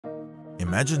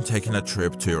Imagine taking a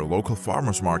trip to your local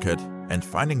farmer's market and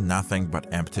finding nothing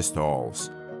but empty stalls.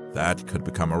 That could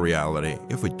become a reality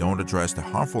if we don't address the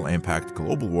harmful impact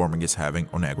global warming is having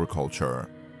on agriculture.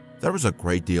 There is a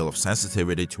great deal of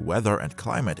sensitivity to weather and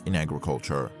climate in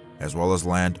agriculture. As well as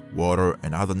land, water,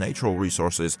 and other natural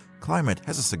resources, climate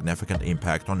has a significant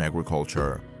impact on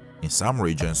agriculture. In some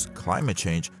regions, climate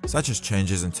change, such as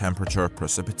changes in temperature,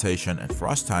 precipitation, and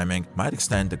frost timing, might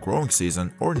extend the growing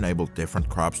season or enable different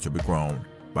crops to be grown.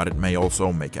 But it may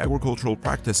also make agricultural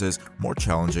practices more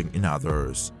challenging in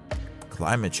others.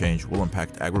 Climate change will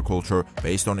impact agriculture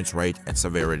based on its rate and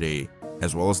severity,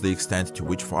 as well as the extent to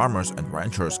which farmers and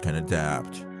ranchers can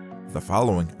adapt. The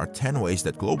following are 10 ways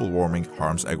that global warming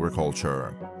harms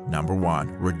agriculture. Number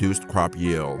 1. Reduced crop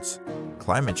yields.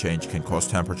 Climate change can cause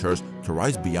temperatures to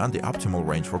rise beyond the optimal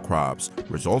range for crops,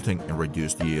 resulting in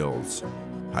reduced yields.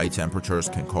 High temperatures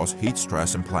can cause heat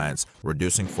stress in plants,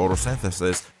 reducing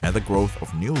photosynthesis and the growth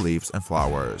of new leaves and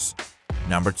flowers.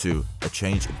 Number 2. A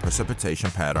change in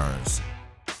precipitation patterns.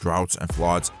 Droughts and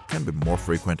floods can be more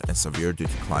frequent and severe due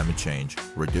to climate change,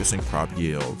 reducing crop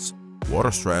yields.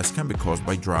 Water stress can be caused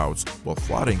by droughts, while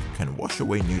flooding can wash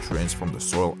away nutrients from the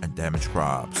soil and damage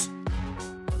crops.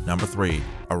 Number 3.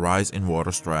 A rise in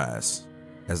water stress.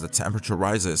 As the temperature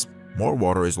rises, more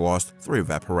water is lost through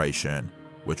evaporation,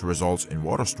 which results in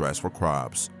water stress for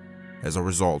crops. As a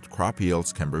result, crop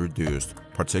yields can be reduced,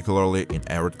 particularly in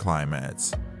arid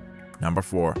climates. Number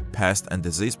 4. Pest and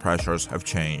disease pressures have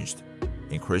changed.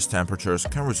 Increased temperatures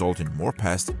can result in more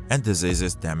pests and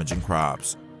diseases damaging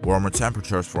crops. Warmer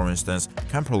temperatures, for instance,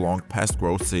 can prolong pest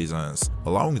growth seasons,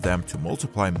 allowing them to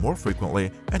multiply more frequently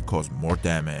and cause more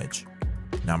damage.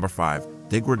 Number 5.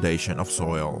 Degradation of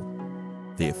soil.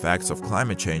 The effects of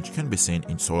climate change can be seen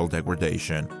in soil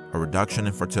degradation, a reduction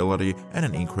in fertility, and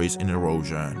an increase in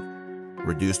erosion.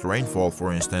 Reduced rainfall,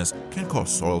 for instance, can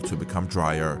cause soil to become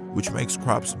drier, which makes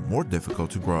crops more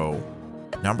difficult to grow.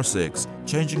 Number 6.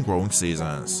 Changing growing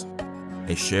seasons.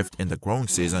 A shift in the growing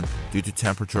season due to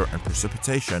temperature and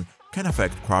precipitation can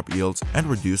affect crop yields and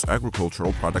reduce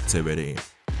agricultural productivity.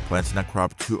 Planting a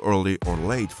crop too early or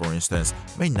late, for instance,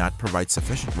 may not provide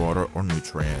sufficient water or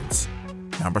nutrients.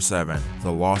 Number 7.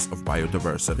 The loss of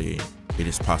biodiversity. It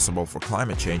is possible for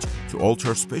climate change to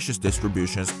alter species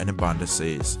distributions and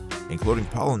abundances, including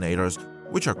pollinators,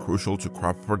 which are crucial to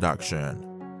crop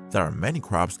production. There are many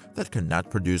crops that cannot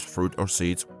produce fruit or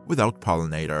seeds without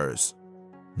pollinators.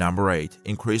 Number 8.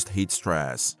 Increased heat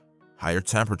stress. Higher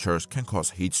temperatures can cause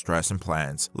heat stress in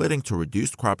plants, leading to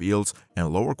reduced crop yields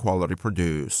and lower quality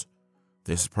produce.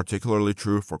 This is particularly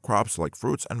true for crops like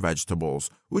fruits and vegetables,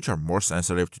 which are more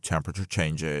sensitive to temperature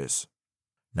changes.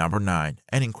 Number 9.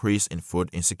 An increase in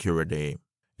food insecurity.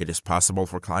 It is possible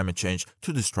for climate change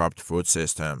to disrupt food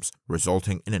systems,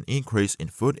 resulting in an increase in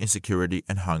food insecurity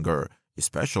and hunger,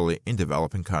 especially in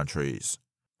developing countries.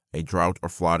 A drought or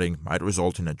flooding might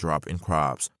result in a drop in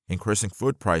crops, increasing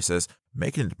food prices,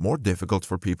 making it more difficult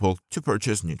for people to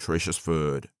purchase nutritious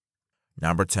food.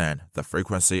 Number 10. The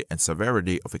frequency and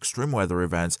severity of extreme weather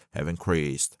events have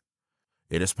increased.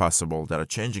 It is possible that a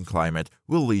changing climate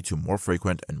will lead to more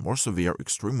frequent and more severe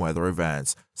extreme weather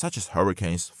events, such as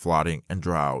hurricanes, flooding, and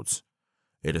droughts.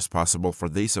 It is possible for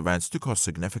these events to cause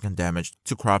significant damage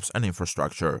to crops and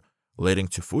infrastructure, leading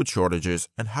to food shortages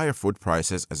and higher food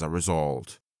prices as a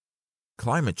result.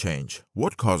 Climate change.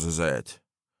 What causes it?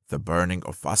 The burning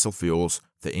of fossil fuels,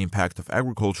 the impact of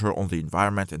agriculture on the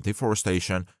environment and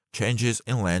deforestation, changes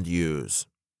in land use.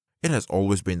 It has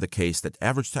always been the case that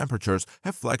average temperatures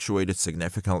have fluctuated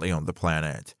significantly on the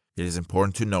planet. It is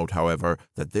important to note, however,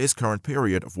 that this current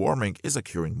period of warming is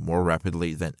occurring more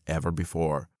rapidly than ever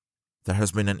before. There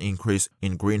has been an increase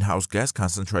in greenhouse gas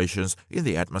concentrations in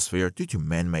the atmosphere due to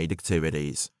man-made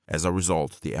activities. As a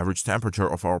result, the average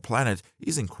temperature of our planet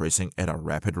is increasing at a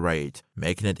rapid rate,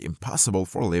 making it impossible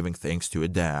for living things to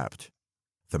adapt.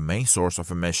 The main source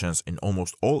of emissions in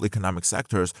almost all economic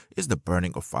sectors is the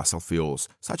burning of fossil fuels,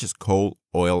 such as coal,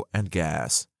 oil, and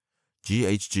gas.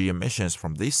 GHG emissions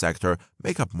from this sector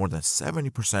make up more than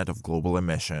 70% of global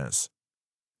emissions.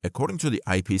 According to the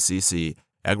IPCC,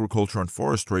 agriculture and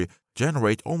forestry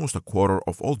generate almost a quarter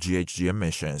of all GHG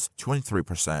emissions,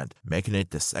 23%, making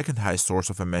it the second highest source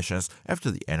of emissions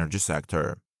after the energy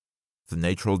sector. The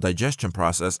natural digestion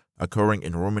process, occurring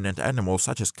in ruminant animals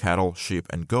such as cattle, sheep,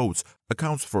 and goats,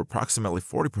 accounts for approximately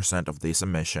 40% of these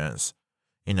emissions.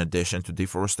 In addition to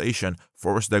deforestation,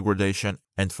 forest degradation,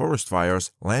 and forest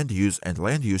fires, land use and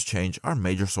land use change are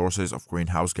major sources of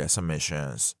greenhouse gas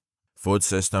emissions. Food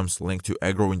systems linked to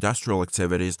agro-industrial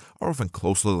activities are often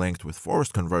closely linked with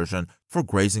forest conversion for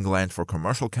grazing land for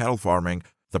commercial cattle farming,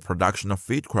 the production of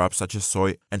feed crops such as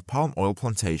soy and palm oil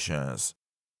plantations.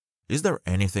 Is there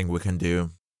anything we can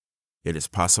do? It is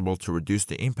possible to reduce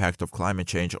the impact of climate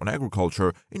change on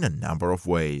agriculture in a number of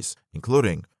ways,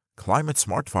 including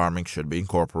climate-smart farming should be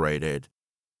incorporated.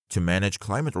 To manage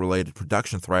climate-related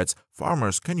production threats,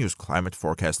 farmers can use climate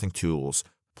forecasting tools,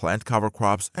 plant cover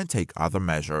crops, and take other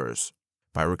measures.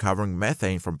 By recovering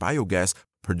methane from biogas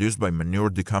produced by manure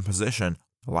decomposition,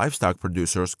 livestock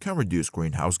producers can reduce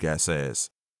greenhouse gases.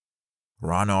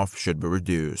 Runoff should be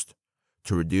reduced.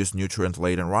 To reduce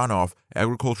nutrient-laden runoff,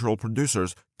 agricultural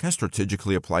producers can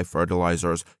strategically apply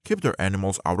fertilizers, keep their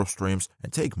animals out of streams,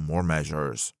 and take more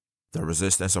measures. The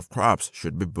resistance of crops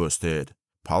should be boosted.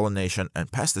 Pollination and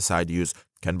pesticide use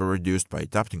can be reduced by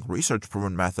adopting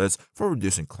research-proven methods for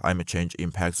reducing climate change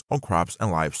impacts on crops and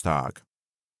livestock.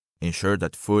 Ensure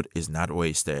that food is not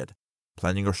wasted.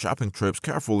 Planning your shopping trips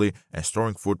carefully and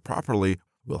storing food properly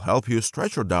will help you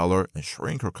stretch your dollar and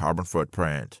shrink your carbon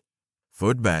footprint.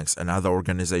 Food banks and other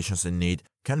organizations in need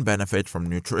can benefit from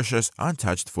nutritious,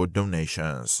 untouched food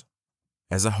donations.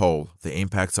 As a whole, the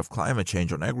impacts of climate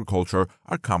change on agriculture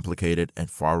are complicated and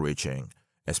far-reaching.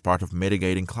 As part of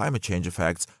mitigating climate change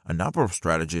effects, a number of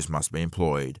strategies must be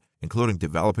employed, including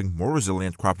developing more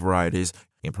resilient crop varieties,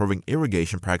 improving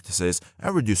irrigation practices,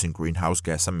 and reducing greenhouse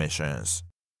gas emissions.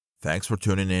 Thanks for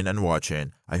tuning in and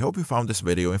watching. I hope you found this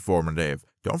video informative.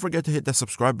 Don't forget to hit the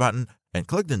subscribe button and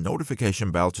click the notification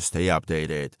bell to stay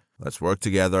updated. Let's work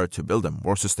together to build a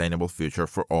more sustainable future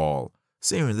for all.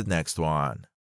 See you in the next one.